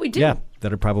 Oh, we do. yeah,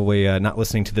 that are probably not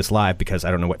listening to this live because I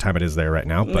don't know what time it is there right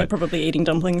now. They're But probably eating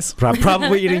dumplings.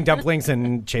 probably eating dumplings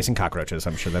and chasing cockroaches.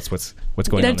 I'm sure that's what's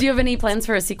going Now, on. do you have any plans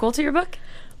for a sequel to your book?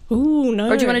 Ooh, no.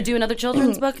 Or do you want to do another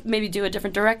children's book? Maybe do a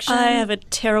different direction? I have a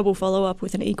terrible follow-up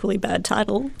with an equally bad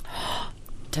title.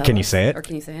 Tell Can you us. say it? Or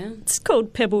can you say it? It's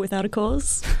called Pebble Without a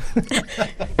Cause.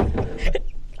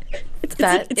 It's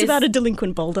That about is- a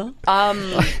delinquent boulder.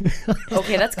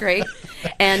 Okay, that's great.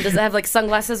 And does it have like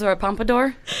sunglasses or a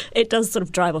pompadour? It does sort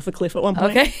of drive off a cliff at one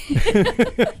point. Okay.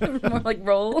 More like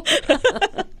roll.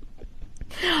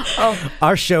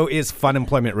 Our show is Fun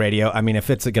Employment Radio. I mean, if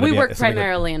it's going to We be work something that-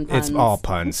 primarily in It's puns. all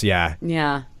puns, yeah.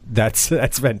 Yeah. That's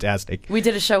fantastic. We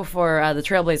did a show for the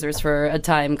Trailblazers for a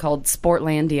time called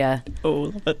Sportlandia.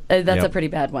 Oh, love it. That's a pretty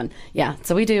bad one. Yeah,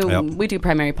 so we do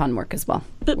primary pun work as well.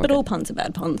 But all puns are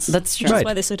bad puns. That's true. That's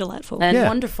why they're so delightful. And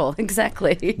wonderful,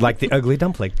 exactly. Like the Ugly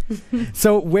Dumpling.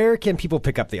 So where can people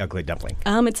pick up the Ugly Dumpling?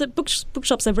 It's at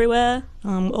bookshops everywhere,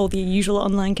 all the usual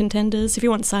online contenders. If you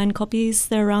want signed copies,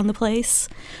 they're around the place.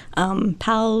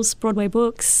 Pals, Broadway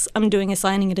Books. I'm doing a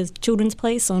signing at a children's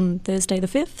place on Thursday the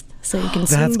 5th, so you can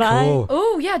swing by. Cool.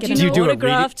 Oh, yeah. Get an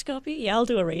autographed copy. Yeah, I'll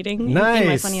do a reading Nice. in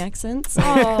my funny accents.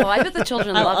 Oh, I bet the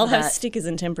children love I'll that. have stickers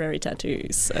and temporary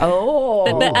tattoos. So.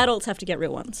 Oh. But adults have to get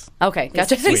real ones. Okay,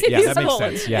 gotcha. Sweet. Yeah, that makes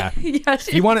sense. Yeah.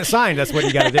 If you want it signed, that's what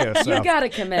you got to do. So. You got to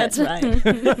commit. That's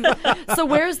right. So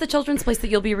where's the children's place that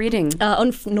you'll be reading?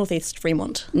 On Northeast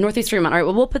Fremont. Northeast Fremont. All right.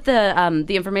 Well, we'll put the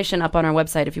information up on our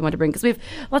website if you want to bring, because we have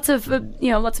lots of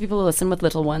people who listen with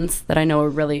little ones that I know are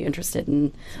really interested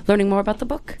in learning more about the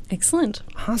book. Excellent.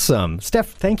 Awesome. Steph,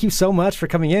 thank you so much for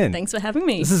coming in. Thanks for having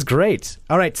me. This is great.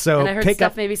 All right, so And I heard pick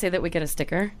Steph up. maybe say that we get a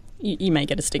sticker. You may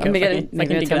get a sticker. Maybe if I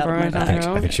can dig it out of my bag.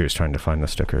 I think she was trying to find the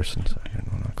stickers, and so I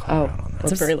didn't want to call her out on that.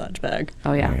 It's a very large bag.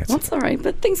 Oh, yeah. Yeah, Well, it's all right,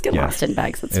 but things get lost in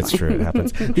bags. That's It's fine. true. It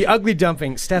happens. The Ugly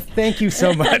Dumpling. Steph, thank you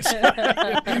so much.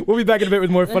 We'll be back in a bit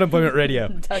with more Fun Employment Radio.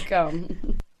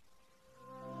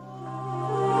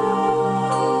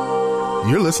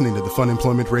 You're listening to the Fun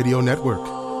Employment Radio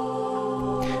Network.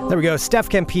 There we go. Steph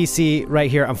CAMPISI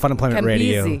right here on Fun Employment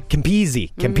Radio.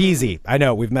 CAMPISI. I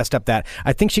know, we've messed up that.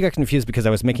 I think she got confused because I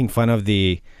was making fun of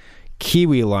the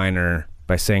Kiwi liner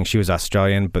by saying she was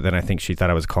Australian, but then I think she thought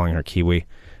I was calling her Kiwi.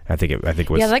 I think it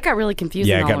was. Yeah, that got really confusing.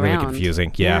 Yeah, it got all really around.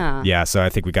 confusing. Yeah. So I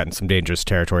think we got in some dangerous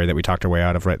territory that we talked our way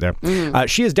out of right there.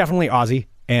 She is definitely Aussie.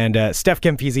 And Steph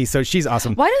CAMPISI, so she's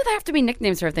awesome. Why do there have to be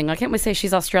nicknames for everything? Why can't we say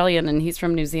she's Australian and he's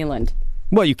from New Zealand?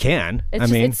 Well, you can.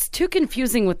 It's too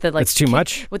confusing with the it's too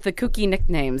much with the kooky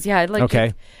nicknames. Yeah,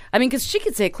 okay. Because she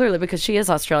could say it clearly because she is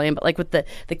Australian, but like with the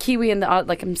Kiwi and the I'm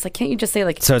just like, can't you just say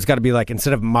like? So it's got to be like,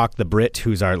 instead of Mock the Brit,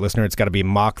 who's our listener, it's got to be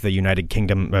Mock the United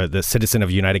Kingdom, the citizen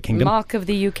of United Kingdom. Mock of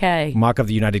the UK. Mock of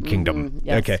the United Kingdom.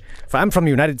 Yes. Okay. I'm from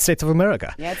the United States of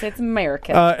America. Yeah, it's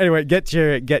America. Anyway, get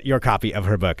your copy of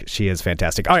her book. She is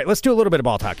fantastic. All right, let's do a little bit of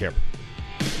ball talk here.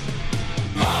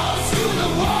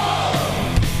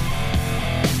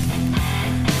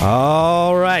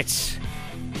 All right.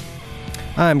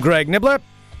 I'm Greg Nibbler.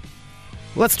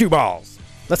 Let's do balls.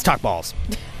 Let's talk balls.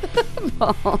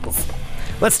 Balls.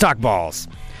 Let's talk balls.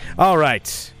 All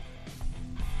right.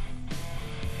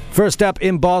 First up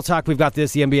in ball talk, we've got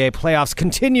this. The NBA playoffs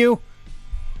continue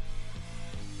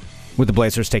with the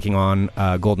Blazers taking on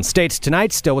Golden State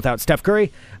tonight, still without Steph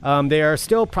Curry. They are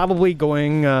still probably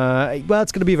going,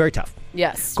 it's going to be very tough.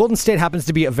 Yes. Golden State happens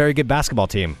to be a very good basketball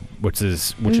team, which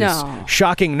is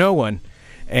shocking no one.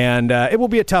 And it will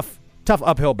be a tough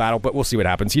uphill battle, but we'll see what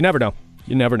happens. You never know.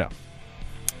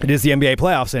 It is the NBA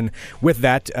playoffs, and with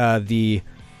that, the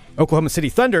Oklahoma City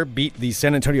Thunder beat the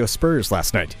San Antonio Spurs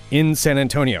last night in San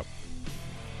Antonio,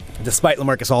 despite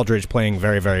LaMarcus Aldridge playing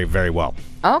very, very, very well.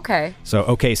 Okay. So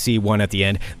OKC won at the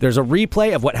end. There's a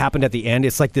replay of what happened at the end.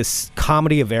 It's like this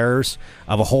comedy of errors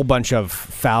of a whole bunch of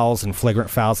fouls and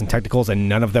flagrant fouls and technicals, and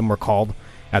none of them were called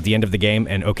at the end of the game,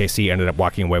 and OKC ended up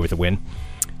walking away with a win.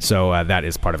 So that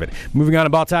is part of it. Moving on to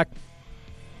ball talk.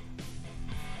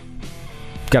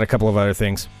 Got a couple of other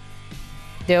things.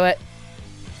 Do it.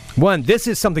 One, this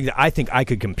is something that I think I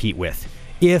could compete with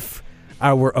if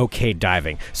I were okay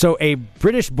diving. So a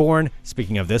British-born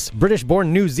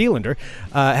New Zealander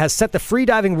has set the free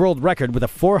diving world record with a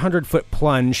 400-foot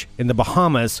plunge in the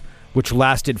Bahamas, which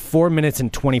lasted 4 minutes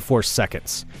and 24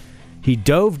 seconds. He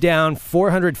dove down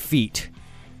 400 feet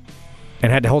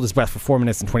and had to hold his breath for 4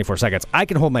 minutes and 24 seconds. I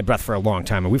can hold my breath for a long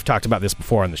time, and we've talked about this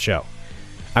before on the show.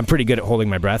 I'm pretty good at holding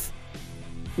my breath.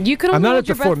 You could only hold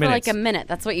your breath for like a minute.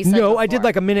 That's what you said. No, before. I did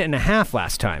like a minute and a half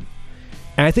last time.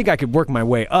 And I think I could work my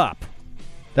way up.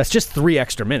 That's just 3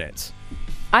 extra minutes.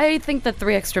 I think that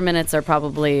 3 extra minutes are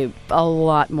probably a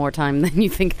lot more time than you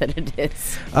think that it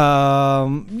is.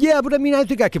 Yeah, but I mean, I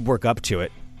think I could work up to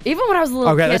it. Even when I was a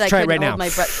little kid, let's try I it right couldn't hold now. my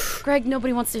breath. Greg,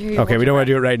 nobody wants to hear you. Okay, we don't want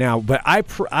to do it right now, but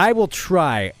I will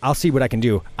try. I'll see what I can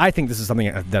do. I think this is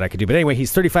something that I could do. But anyway,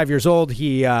 he's 35 years old.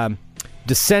 He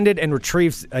descended and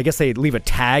retrieves, I guess they leave a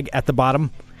tag at the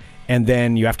bottom, and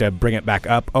then you have to bring it back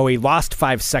up. Oh, he lost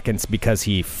 5 seconds because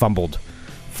he fumbled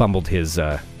his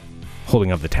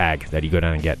holding of the tag that you go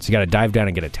down and get. So you got to dive down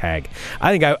and get a tag.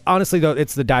 I think, honestly, though,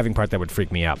 it's the diving part that would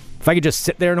freak me out. If I could just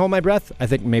sit there and hold my breath, I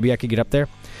think maybe I could get up there.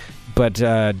 But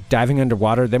diving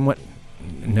underwater, then what?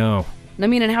 No. I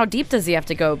mean, and how deep does he have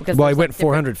to go? Because he went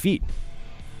 400 feet.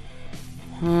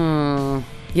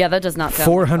 Yeah, that does not sound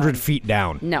 400 feet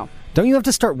down. No. Don't you have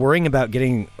to start worrying about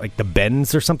getting like the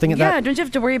bends or something? Don't you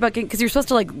have to worry about getting, because you're supposed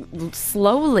to like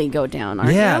slowly go down,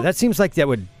 aren't you? Yeah, that seems like that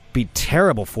would be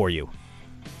terrible for you.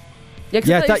 Yeah,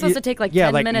 because you're supposed to take like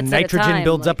 10 like minutes nitrogen at a time.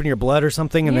 builds up in your blood or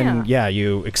something, and then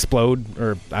you explode,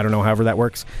 or I don't know, however that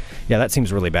works. Yeah, that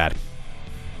seems really bad.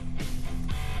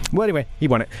 Well, anyway, he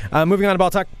won it. Moving on to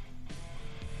ball talk.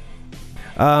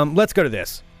 Let's go to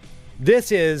this.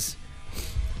 This is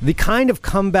the kind of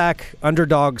comeback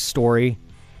underdog story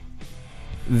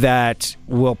that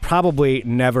we'll probably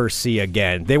never see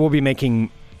again. They will be making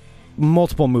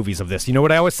multiple movies of this. You know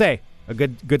what I always say? A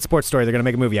good sports story. They're going to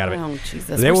make a movie out of it. Oh,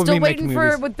 Jesus. We're still waiting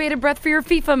with bated breath for your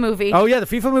FIFA movie. Oh, yeah. The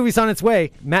FIFA movie's on its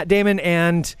way. Matt Damon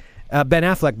and Ben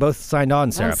Affleck both signed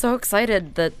on, Sarah. I'm so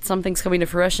excited that something's coming to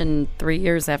fruition 3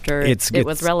 years after it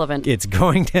was relevant. It's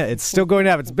still going to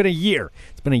happen. It's been a year.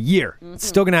 Mm-hmm. It's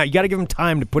still going to happen. You got to give them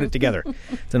time to put it together.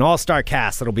 It's an all-star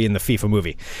cast that'll be in the FIFA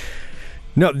movie.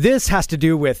 No, this has to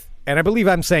do with, and I believe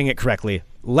I'm saying it correctly,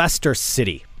 Leicester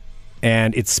City.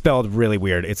 And it's spelled really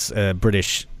weird. It's a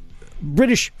British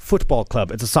football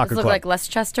club. It's a soccer club. Does it look like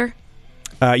Leicester?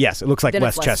 Yes, it looks like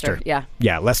Leicester. Yeah.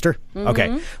 Yeah, Leicester? Mm-hmm.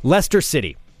 Okay. Leicester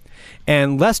City.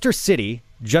 And Leicester City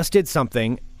just did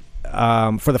something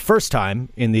for the first time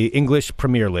in the English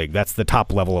Premier League. That's the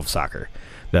top level of soccer,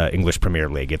 the English Premier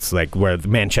League. It's like where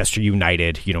Manchester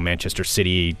United, Manchester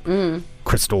City,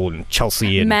 Crystal and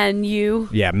Chelsea. And Man U.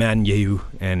 Yeah, Man U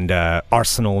and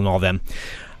Arsenal and all them.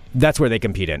 That's where they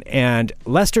compete in. And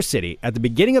Leicester City, at the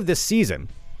beginning of this season,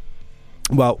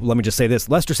 well, let me just say this.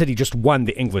 Leicester City just won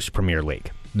the English Premier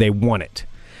League. They won it.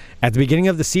 At the beginning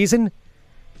of the season,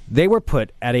 they were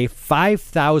put at a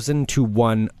 5,000 to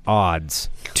 1 odds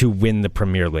to win the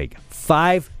Premier League.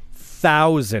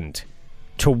 5,000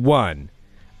 to 1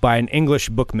 by an English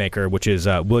bookmaker, which is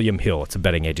William Hill. It's a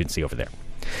betting agency over there.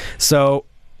 So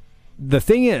the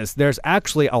thing is, there's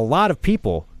actually a lot of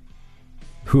people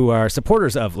who are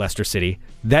supporters of Leicester City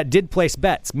that did place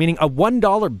bets, meaning a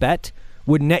 $1 bet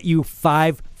would net you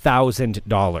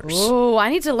 $5,000. Oh,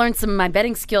 I need to learn some of my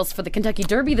betting skills for the Kentucky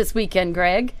Derby this weekend,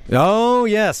 Greg. Oh,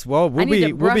 yes. Well, we'll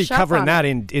be covering that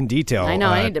in detail. I know.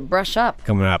 I need to brush up.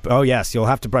 Coming up. Oh, yes. You'll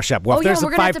have to brush up. Well, if there's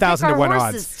a 5,000 to 1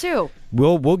 odds, too.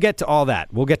 We'll get to all that.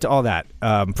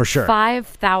 For sure.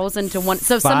 5,000 to 1.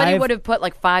 So somebody would have put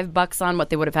like $5 on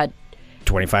what they would have had.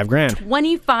 25 grand.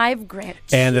 25 grand.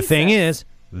 And the thing is,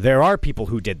 there are people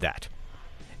who did that.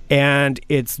 And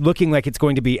it's looking like it's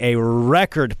going to be a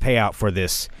record payout for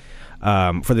this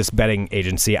betting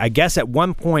agency. I guess at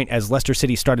one point, as Leicester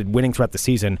City started winning throughout the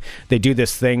season, they do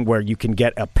this thing where you can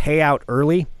get a payout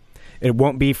early. It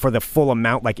won't be for the full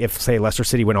amount, like if, say, Leicester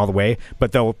City went all the way,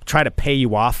 but they'll try to pay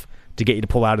you off to get you to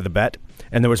pull out of the bet.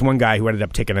 And there was one guy who ended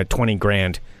up taking a 20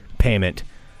 grand payment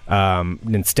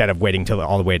instead of waiting till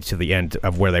all the way to the end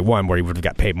of where they won, where he would have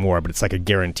got paid more. But it's like a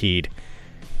guaranteed,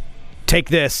 take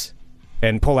this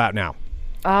and pull out now.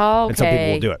 Oh, okay. And some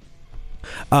people will do it.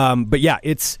 But yeah,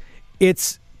 it's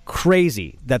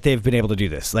crazy that they've been able to do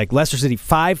this. Like Leicester City,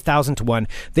 5,000 to 1.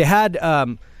 They had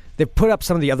they put up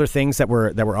some of the other things that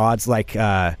were odds. Like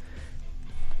I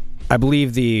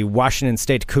believe the Washington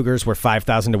State Cougars were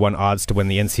 5,000 to 1 odds to win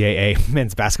the NCAA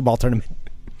men's basketball tournament.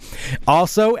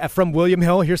 Also, from William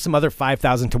Hill, here's some other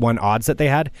 5,000 to 1 odds that they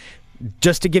had,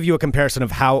 just to give you a comparison of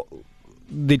how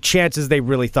the chances they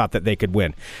really thought that they could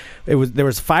win. There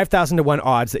was 5,000 to 1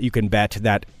 odds that you can bet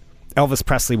that Elvis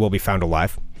Presley will be found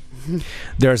alive.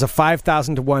 There's a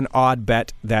 5,000 to 1 odd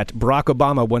bet that Barack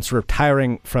Obama, once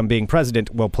retiring from being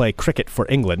president, will play cricket for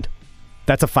England.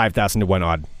 That's a 5,000 to 1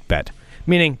 odd bet,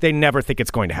 meaning they never think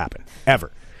it's going to happen,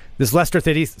 ever. This Leicester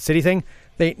City thing,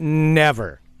 they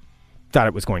never thought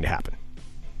it was going to happen,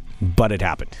 but it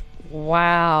happened.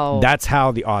 Wow. That's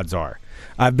how the odds are.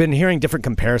 I've been hearing different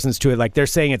comparisons to it. Like they're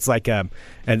saying it's like, and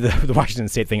the Washington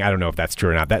State thing, I don't know if that's true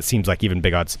or not. That seems like even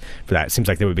big odds for that. It seems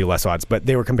like there would be less odds, but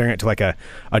they were comparing it to like a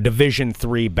Division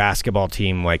III basketball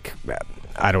team. Like,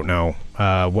 I don't know,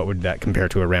 what would that compare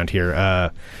to around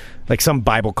here? Like some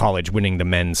Bible college winning the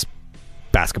men's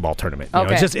basketball tournament. You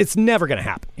know, it's never going to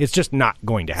happen. It's just not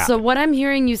going to happen. So what I'm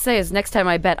hearing you say is next time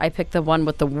I bet, I pick the one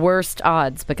with the worst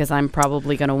odds because I'm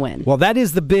probably going to win. Well, that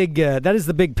is the big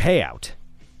payout.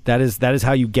 That is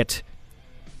how you get.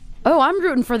 Oh, I'm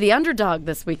rooting for the underdog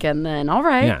this weekend then. All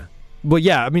right. Yeah. Well,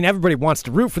 yeah. I mean, everybody wants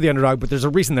to root for the underdog, but there's a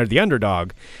reason they're the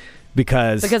underdog.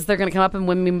 Because they're going to come up and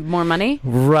win me more money?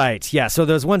 Right. Yeah. So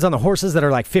those ones on the horses that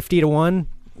are like 50 to 1,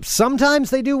 sometimes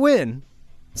they do win.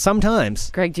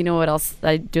 Sometimes. Greg, do you know what else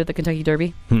I do at the Kentucky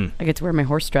Derby? I get to wear my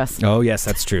horse dress. Oh, yes,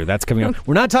 that's true. That's coming up.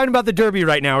 We're not talking about the Derby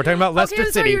right now. We're talking about Leicester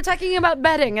City. Sorry, you were talking about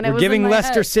betting. And we're giving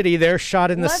Leicester City their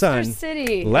shot in the sun. Leicester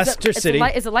City. Leicester City.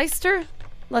 Is it Leicester?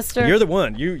 Leicester. You're the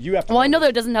one. You have to. Well, I know that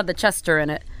it doesn't have the Chester in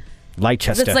it.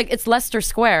 Leicester. It's Leicester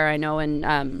Square. I know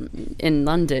in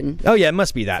London. Oh yeah, it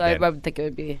must be that. So I would think it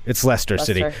would be. It's Leicester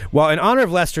City. Well, in honor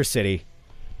of Leicester City,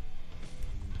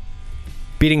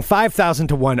 beating 5,000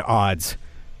 to 1 odds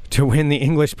to win the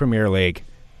English Premier League,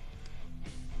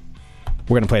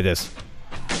 we're gonna play this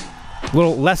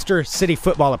little Leicester City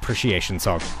football appreciation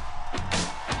song.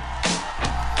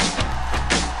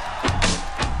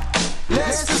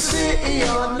 Leicester City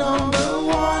are number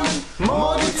one,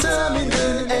 more determined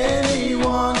than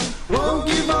anyone. Won't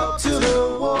give up till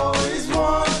the war is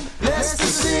won. Leicester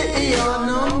City are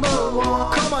number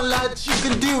one. Come on lads, you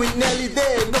can do it, nearly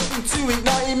there. Nothing to it,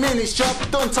 90 minutes,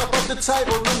 jumped on top of the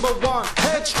table, number one.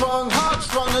 Headstrong, heart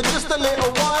stronger, just a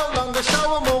little while longer.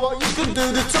 Show them all what you can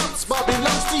do, the top spot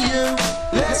belongs to you.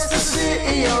 Leicester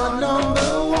City are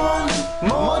number one,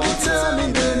 more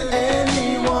determined than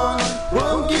anyone.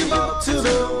 Won't give up till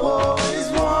the war is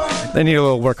won. They need a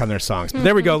little work on their songs. But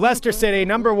there we go. Leicester City,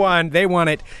 number 1. They won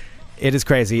it. It is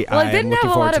crazy. Well, they didn't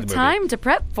have a lot of time to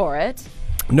prep for it.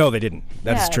 No, they didn't.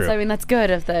 That's true. So, I mean, that's good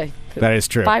if they. That is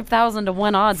true. 5,000 to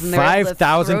 1 odds, and they're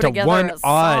 5,000 to 1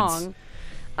 odds.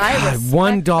 God,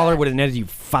 $1 would have netted you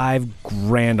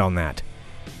 $5,000 on that.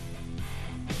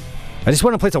 I just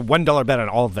want to place a $1 bet on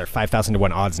all of their 5,000 to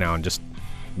 1 odds now, and just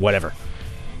whatever.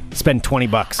 Spend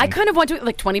 $20. I kind of want to,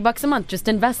 like, $20 a month. Just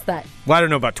invest that. Well, I don't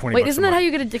know about 20. Wait, isn't that how you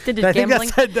get addicted to gambling?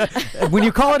 When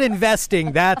you call it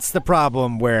investing, that's the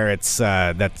problem. Where it's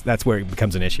that's where it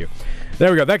becomes an issue.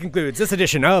 There we go. That concludes this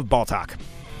edition of Ball Talk.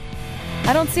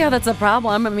 I don't see how that's a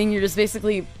problem. I mean, you're just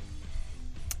basically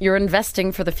you're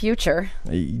investing for the future.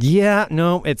 Yeah,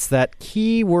 no, it's that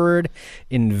key word,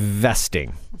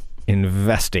 investing.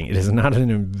 Investing. It is not an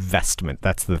investment.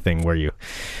 That's the thing where you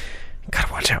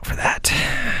gotta watch out for that.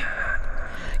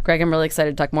 Greg, I'm really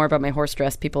excited to talk more about my horse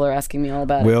dress. People are asking me all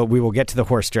about it. We will get to the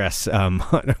horse dress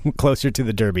closer to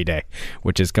the Derby Day,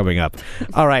 which is coming up.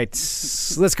 All right,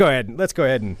 let's go ahead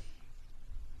and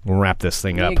wrap this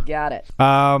thing up. You got it.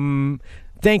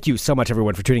 Thank you so much,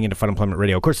 everyone, for tuning into Fun Employment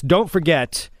Radio. Of course, don't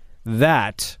forget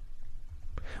that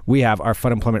we have our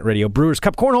Fun Employment Radio Brewers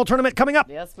Cup Cornhole Tournament coming up.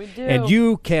 Yes, we do. And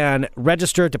you can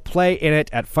register to play in it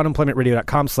at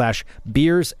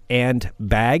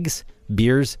funemploymentradio.com/beersandbags.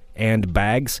 Beers and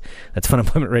bags. That's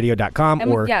funemploymentradio.com.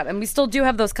 And we still do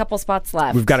have those couple spots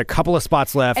left. We've got a couple of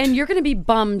spots left. And you're going to be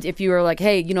bummed if you were like,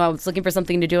 hey, I was looking for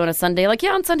something to do on a Sunday. Like,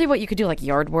 yeah, on Sunday, what you could do, like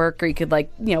yard work, or you could,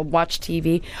 watch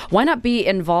TV. Why not be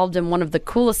involved in one of the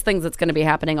coolest things that's going to be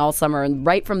happening all summer and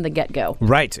right from the get-go?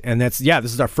 Right. And this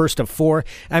is our first of 4.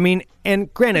 I mean,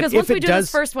 and granted, because once we do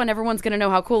this first one, everyone's going to know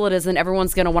how cool it is, and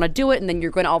everyone's going to want to do it, and then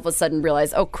you're going to all of a sudden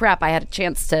realize, oh, crap, I had a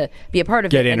chance to be a part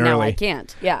of it, and now I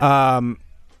can't. Yeah.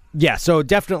 Yeah, so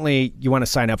definitely you want to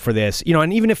sign up for this.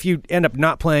 And even if you end up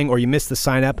not playing or you miss the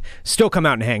sign up, still come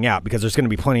out and hang out, because there's going to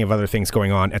be plenty of other things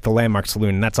going on at the Landmark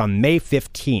Saloon, and that's on May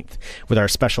 15th with our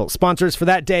special sponsors for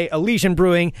that day, ELYSIAN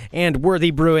Brewing and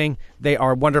Worthy Brewing. They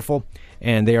are wonderful,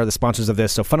 and they are the sponsors of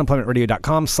this. So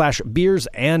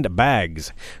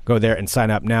funemploymentradio.com/beersandbags. Go there and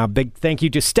sign up now. Big thank you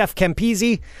to STEPH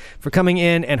CAMPISI for coming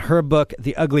in, and her book,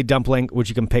 The Ugly Dumpling, which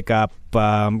you can pick up.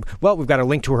 We've got a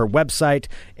link to her website,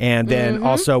 and then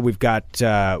also we've got,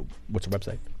 what's her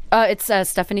website? It's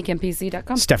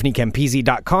StephanieCampisi.com.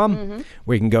 StephanieCampisi.com,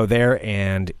 where you can go there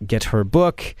and get her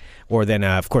book. Or then,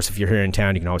 of course, if you're here in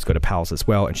town, you can always go to Powell's as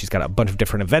well. And she's got a bunch of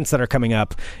different events that are coming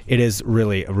up. It is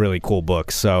really a really cool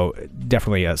book. So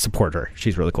definitely support her.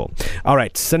 She's really cool. All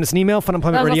right. Send us an email,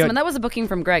 Funemployment Radio. Awesome. And that was a booking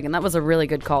from Greg, and that was a really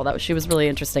good call. She was really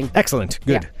interesting. Excellent.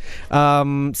 Good.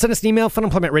 Yeah. Send us an email,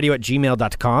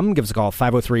 funemploymentradio@gmail.com. Give us a call,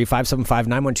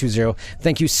 503-575-9120.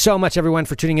 Thank you so much, everyone,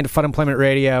 for tuning into Fun Employment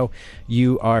Radio.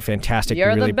 You are fantastic. You're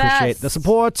we really the best. Appreciate the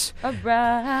support.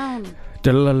 Around.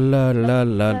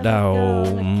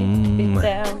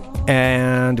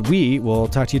 And we will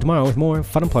talk to you tomorrow with more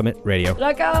Fun Employment Radio.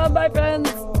 Look out, my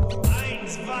friends. 1, 2,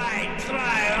 3,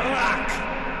 rock.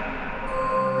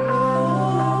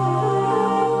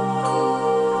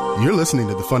 You're listening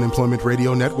to the Fun Employment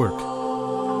Radio Network.